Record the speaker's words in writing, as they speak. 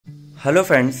Hello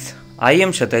friends, I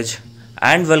am Kshitij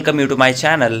and welcome you to my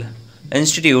channel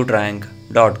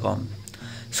Instituterank.com.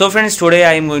 So friends, today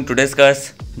I am going to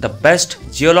discuss the best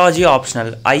geology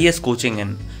optional IAS coaching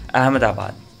in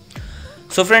Ahmedabad.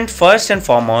 So friends, first and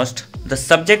foremost, the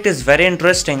subject is very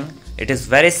interesting, it is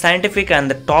very scientific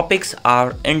and the topics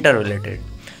are interrelated.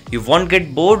 You won't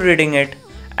get bored reading it,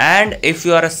 and if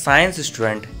you are a science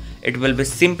student, it will be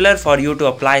simpler for you to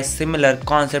apply similar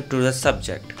concept to the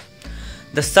subject.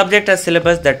 The subject has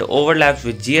syllabus that overlaps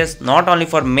with GS not only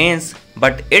for mains,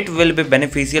 but it will be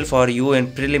beneficial for you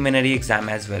in preliminary exam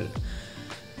as well.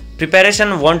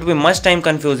 Preparation won't be much time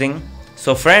confusing.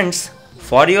 So friends,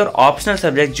 for your optional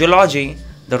subject Geology,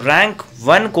 the rank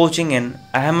 1 coaching in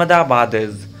Ahmedabad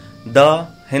is the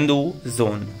Hindu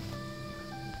Zone.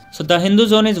 So the Hindu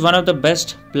Zone is one of the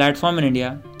best platform in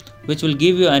India, which will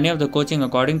give you any of the coaching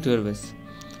according to your wish.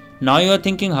 Now you are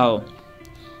thinking how?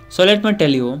 So let me tell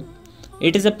you.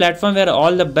 It is a platform where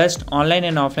all the best online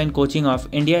and offline coaching of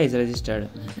India is registered.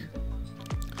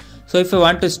 So if you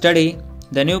want to study,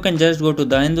 then you can just go to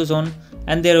the Hindu Zone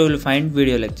and there you will find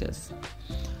video lectures.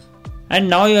 And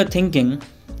now you are thinking,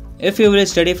 if you will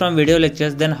study from video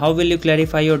lectures, then how will you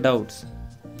clarify your doubts?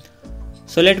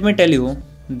 So let me tell you,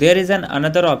 there is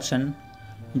another option.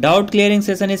 Doubt clearing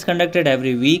session is conducted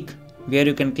every week where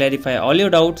you can clarify all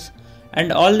your doubts,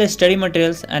 and all the study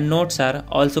materials and notes are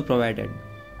also provided.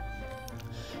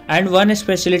 And one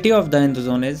specialty of the Hindu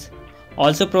Zone is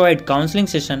also provide counseling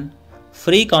session,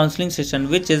 free counseling session,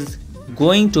 which is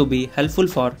going to be helpful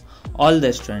for all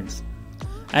the students.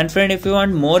 And friend, if you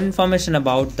want more information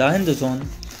about the Hindu Zone,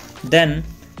 then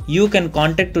you can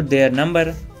contact to their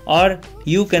number or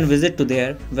you can visit to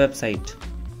their website.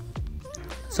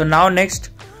 So now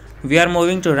next, we are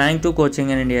moving to rank 2 coaching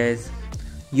in India is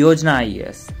Yojana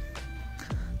IAS.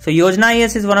 So Yojana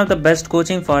IAS is one of the best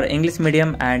coaching for English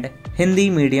medium and Hindi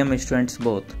medium students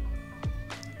both.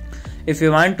 If you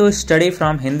want to study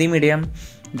from Hindi medium,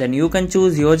 then you can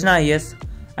choose Yojana IAS,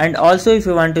 and also if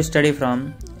you want to study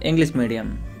from English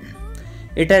medium.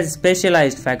 It has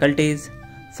specialized faculties.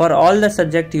 For all the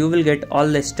subject you will get all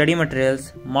the study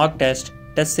materials, mock test,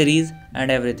 test series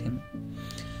and everything.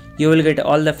 You will get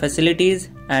all the facilities,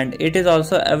 and it is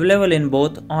also available in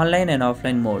both online and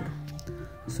offline mode.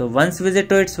 So once visit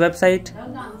to its website,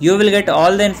 you will get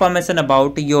all the information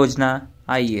about Yojana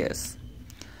IAS.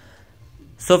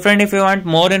 So friend, if you want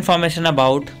more information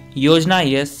about Yojana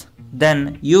IAS,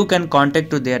 then you can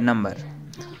contact to their number.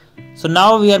 So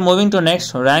now we are moving to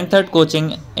next rank 3rd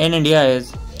coaching in India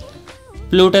is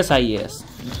Plutus IAS.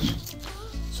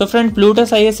 So friend,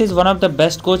 Plutus IAS is one of the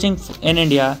best coaching in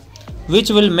India, which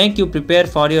will make you prepare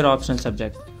for your optional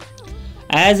subject.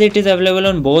 As it is available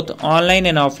on both online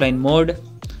and offline mode,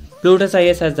 Plutus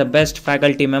IAS has the best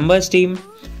faculty members team.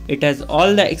 It has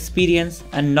all the experience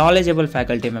and knowledgeable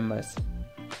faculty members.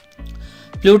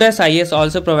 Plutus IAS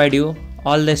also provide you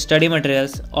all the study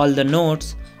materials, all the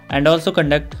notes, and also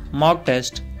conduct mock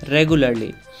test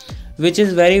regularly, which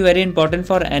is very important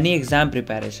for any exam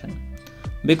preparation.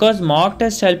 Because mock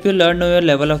tests help you learn your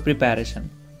level of preparation.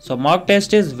 So mock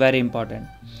test is very important.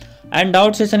 And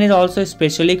doubt session is also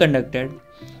specially conducted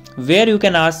where you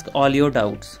can ask all your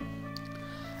doubts.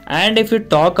 And if you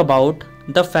talk about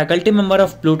the faculty member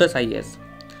of Plutus IAS,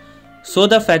 so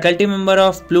the faculty member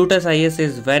of Plutus IAS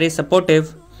is very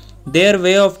supportive. Their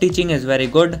way of teaching is very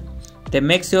good. They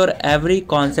make your every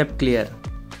concept clear.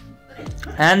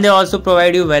 And they also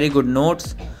provide you very good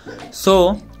notes.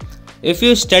 So if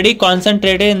you study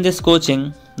concentrated in this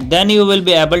coaching, then you will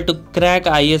be able to crack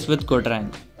IAS with good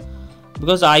rank.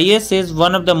 Because IAS is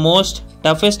one of the most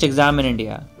toughest exam in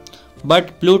India.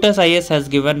 But Plutus IAS has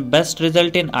given best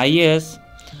result in IAS.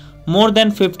 More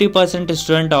than 50%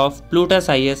 student of Plutus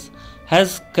IAS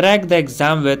has cracked the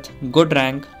exam with good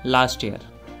rank last year.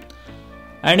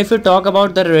 And if you talk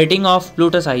about the rating of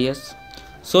Plutus IAS,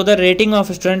 so the rating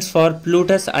of students for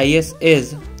Plutus IAS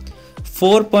is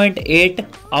 4.8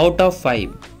 out of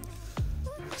 5.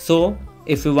 So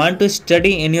if you want to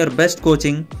study in your best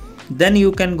coaching, then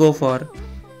you can go for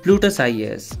Plutus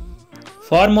IAS.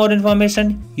 For more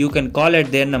information, you can call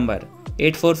at their number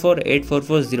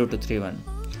 844-844-0231.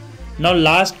 Now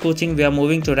last coaching we are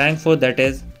moving to rank 4, that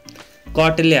is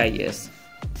Kautilya IAS.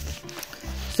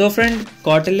 So friend,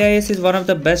 Kautilya IAS is one of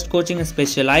the best coaching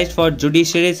specialized for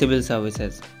judiciary civil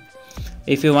services.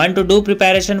 If you want to do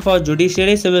preparation for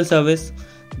judiciary civil service,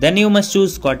 then you must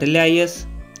choose Kautilya IAS.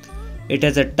 It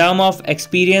has a term of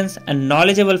experience and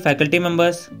knowledgeable faculty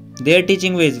members. Their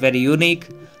teaching way is very unique.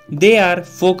 They are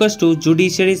focused to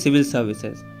judiciary civil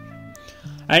services.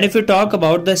 And if you talk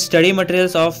about the study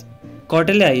materials of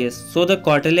Kautilya IAS, so the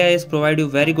Kautilya IAS provide you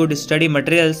very good study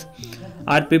materials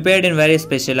are prepared in very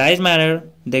specialized manner.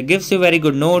 They gives you very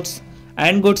good notes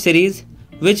and good series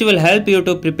which will help you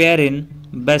to prepare in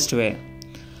best way.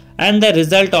 And the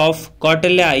result of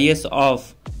quarterly IAS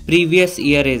of previous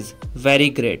year is very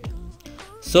great.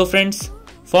 So friends,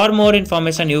 for more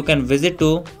information you can visit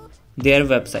to their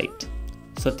website.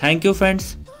 So thank you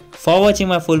friends for watching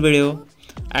my full video,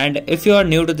 and if you are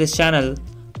new to this channel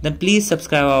then please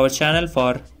subscribe our channel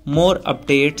for more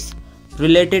updates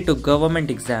related to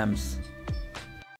government exams.